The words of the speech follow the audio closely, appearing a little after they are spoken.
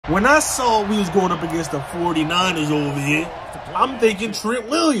When I saw we was going up against the 49ers over here, I'm thinking Trent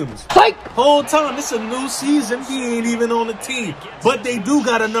Williams. Like, whole time, it's a new season. He ain't even on the team. But they do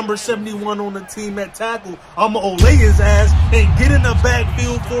got a number 71 on the team at tackle. I'm going to lay his ass and get in the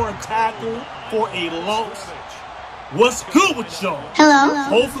backfield for a tackle for a loss. What's good with y'all?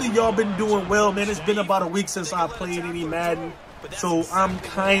 Hello. Hopefully y'all been doing well, man. It's been about a week since I played any Madden. So I'm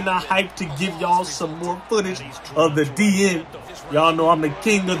kind of hyped to give y'all some more footage of the DN. Y'all know I'm the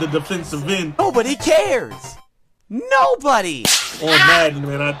king of the defensive end. Nobody cares. Nobody. On Madden,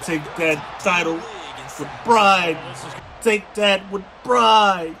 man, I take that title with pride. Take that with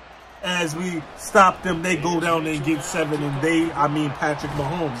pride. As we stop them, they go down and get 7. And they, I mean Patrick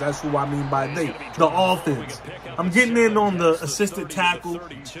Mahomes. That's who I mean by they. The offense. I'm getting in on the assisted tackle,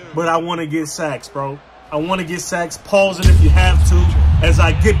 but I want to get sacks, bro. I want to get sacks. Pause it if you have to. As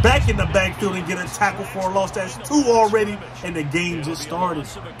I get back in the backfield and get a tackle for a loss. That's 2 already, and the game just started.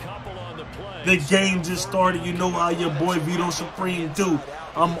 The game just started. You know how your boy Vito Supreme do.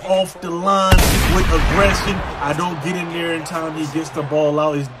 I'm off the line with aggression. I don't get in there in time. He gets the ball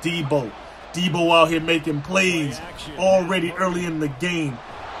out. It's Debo. Debo out here making plays already early in the game.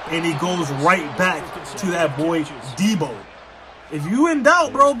 And he goes right back to that boy Debo. If you in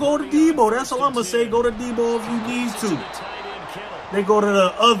doubt, bro, go to Debo. That's all I'm going to say. Go to Debo if you need to. They go to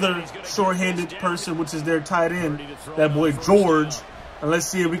the other short-handed person, which is their tight end, that boy George. And let's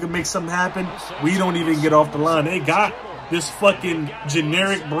see if we can make something happen. We don't even get off the line. They got this fucking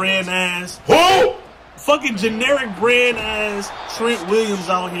generic brand ass. Fucking generic brand ass Trent Williams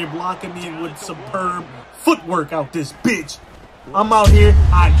out here blocking me with superb footwork out this bitch. I'm out here,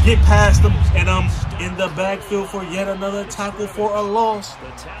 I get past them, and I'm in the backfield for yet another tackle for a loss.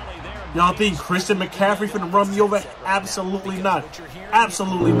 Y'all think Christian McCaffrey finna run me over? Absolutely not.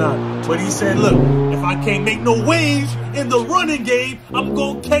 Absolutely not. But he said, look, if I can't make no waves in the running game, I'm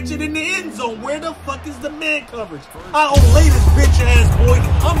gonna catch it in the end zone. Where the fuck is the man coverage? I lay this bitch ass boy.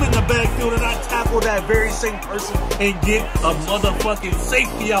 I'm in the backfield and I tackle that very same person and get a motherfucking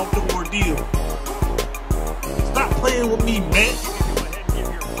safety out the ordeal. Stop playing with me, man.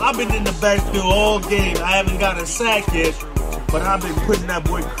 I've been in the backfield all game. I haven't got a sack yet, but I've been putting that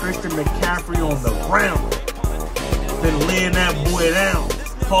boy Christian McCaffrey on the ground. Been laying that boy down.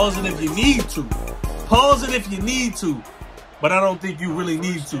 Pause it if you need to. Pause it if you need to. But I don't think you really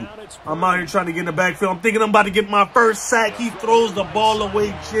need to. I'm out here trying to get in the backfield. I'm thinking I'm about to get my first sack. He throws the ball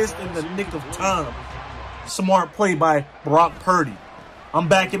away just in the nick of time. Smart play by Brock Purdy. I'm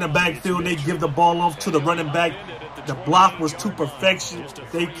back in the backfield. They give the ball off to the running back. The block was to perfection.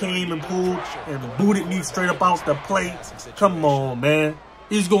 They came and pulled and booted me straight up out the plate. Come on, man.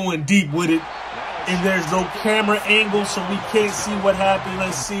 He's going deep with it. And there's no camera angle, so we can't see what happened.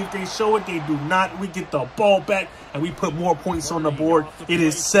 Let's see if they show it. They do not. We get the ball back, and we put more points on the board. It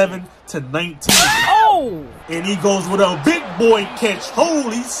is 7-19. Oh! And he goes with a big boy catch.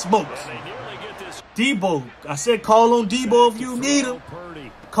 Holy smokes. Debo. I said call on Debo if you need him.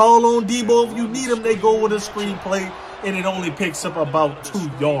 Call on Debo if you need him. They go with a screenplay, and it only picks up about 2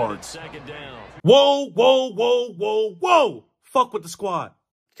 yards. Whoa, whoa, whoa, whoa, whoa. Fuck with the squad.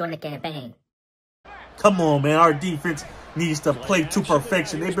 Join the campaign. Come on, man. Our defense needs to play to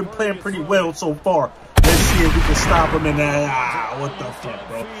perfection. They've been playing pretty well so far. Let's see if we can stop them in that. What the fuck,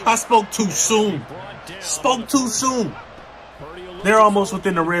 bro? I spoke too soon. Spoke too soon. They're almost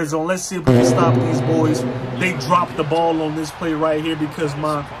within the red zone. Let's see if we can stop these boys. They dropped the ball on this play right here because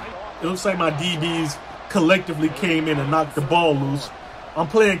it looks like my DBs collectively came in and knocked the ball loose. I'm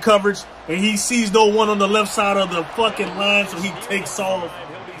playing coverage, and he sees no one on the left side of the fucking line, so he takes off.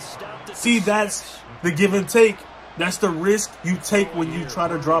 See, that's the give and take. That's the risk you take when you try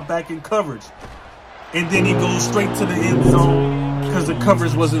to drop back in coverage. And then he goes straight to the end zone because the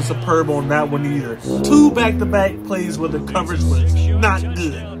coverage wasn't superb on that one either. 2 back-to-back plays where the coverage was not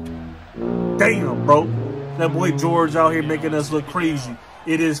good. Damn, bro. That boy George out here making us look crazy.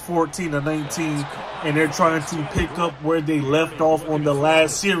 It is 14-19, and they're trying to pick up where they left off on the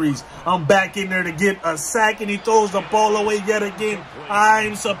last series. I'm back in there to get a sack, and he throws the ball away yet again.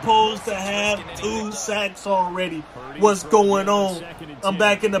 I'm supposed to have 2 sacks already. What's going on? I'm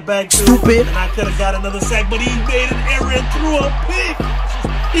back in the backfield, Stupid. and I could have got another sack, but he made an error and threw a pick.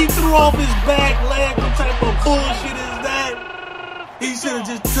 He threw off his back leg. What type of bullshit is that? He should have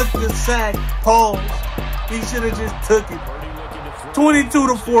just took the sack. Pause. He should have just took it.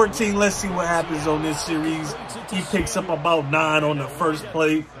 22-14. Let's see what happens on this series. He picks up about 9 on the first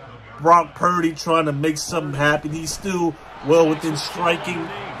play. Brock Purdy trying to make something happen. He's still well within striking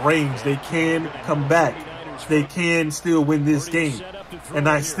range. They can come back. They can still win this game. And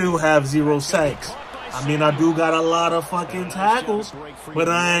I still have 0 sacks. I mean, I do got a lot of fucking tackles, but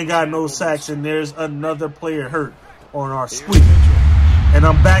I ain't got no sacks, and there's another player hurt on our sweep. And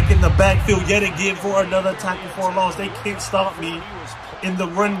I'm back in the backfield yet again for another tackle for a loss. They can't stop me in the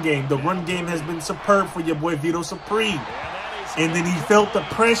run game. The run game has been superb for your boy Vito Supreme. And then he felt the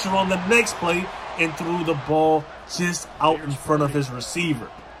pressure on the next play and threw the ball just out in front of his receiver.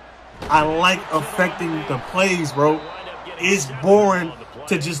 I like affecting the plays, bro. It's boring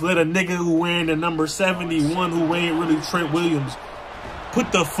to just let a nigga who wearing the number 71, who ain't really Trent Williams,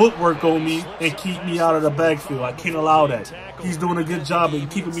 put the footwork on me and keep me out of the backfield. I can't allow that. He's doing a good job in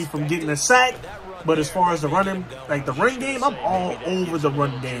keeping me from getting a sack. But as far as the running, like the run game, I'm all over the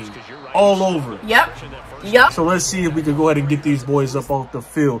run game. All over. Yep. So let's see if we can go ahead and get these boys up off the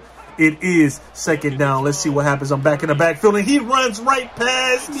field. It is second down. Let's see what happens. I'm back in the backfield, and he runs right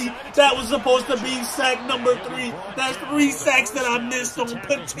past me. That was supposed to be sack number 3. That's 3 sacks that I missed on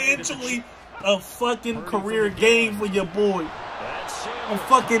potentially a fucking career game for your boy. I'm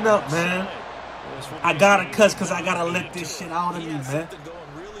fucking up, man. I gotta cuss because I gotta let this shit out of me, man.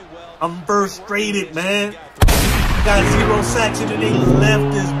 I'm frustrated, man. I got 0 sacks, and then they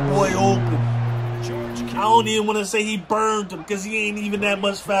left this boy open. I don't even want to say he burned him because he ain't even that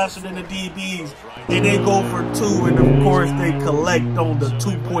much faster than the DBs. And they go for 2, and of course they collect on the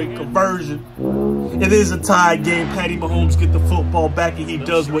 2-point conversion. It is a tied game. Patty Mahomes get the football back, and he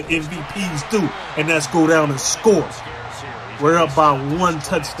does what MVPs do, and that's go down and score. We're up by 1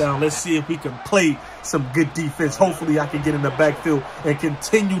 touchdown. Let's see if we can play some good defense. Hopefully I can get in the backfield and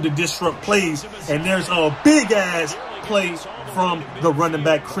continue to disrupt plays. And there's a big-ass play from the running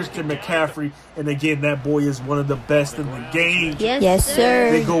back, Christian McCaffrey. And again, that boy is one of the best in the game. Yes, sir.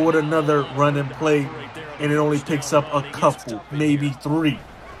 They go with another running play, and it only picks up a couple, maybe 3.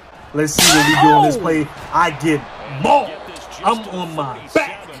 Let's see what we do on this play. I get mauled. I'm on my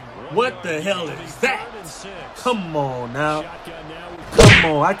back. What the hell is that? Come on now. Come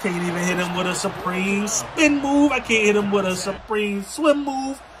on. I can't even hit him with a supreme spin move. I can't hit him with a supreme swim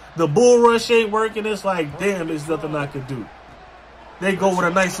move. The bull rush ain't working. It's like, damn, there's nothing I could do. They go with a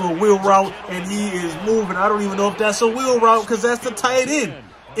nice little wheel route, and he is moving. I don't even know if that's a wheel route because that's the tight end.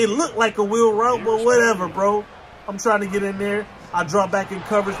 It looked like a wheel route, but whatever, bro. I'm trying to get in there. I drop back in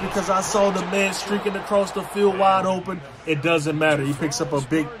coverage because I saw the man streaking across the field wide open. It doesn't matter. He picks up a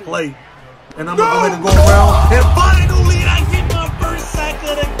big play. And I'm going to go ahead and go around. And finally, I get my first sack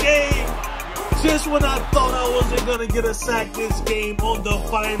of the game. Just when I thought I wasn't going to get a sack this game, on the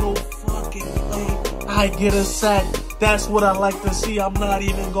final fucking play, I get a sack. That's what I like to see. I'm not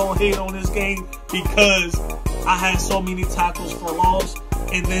even going to hate on this game because I had so many tackles for loss.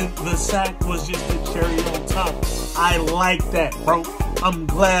 And then the sack was just the cherry on top. I like that, bro. I'm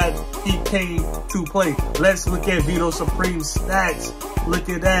glad he came to play. Let's look at Vito Supreme's stats. Look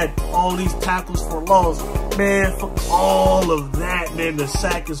at that. All these tackles for loss. Man, for all of that, man, the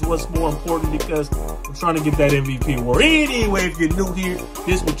sack is what's more important because I'm trying to get that MVP award. Anyway, if you're new here,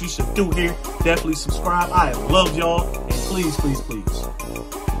 this is what you should do here. Definitely subscribe. I love y'all. And please, please, please,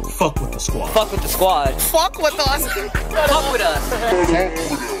 fuck with the squad. Fuck with the squad. Fuck with us. Fuck with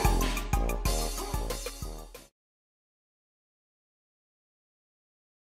us.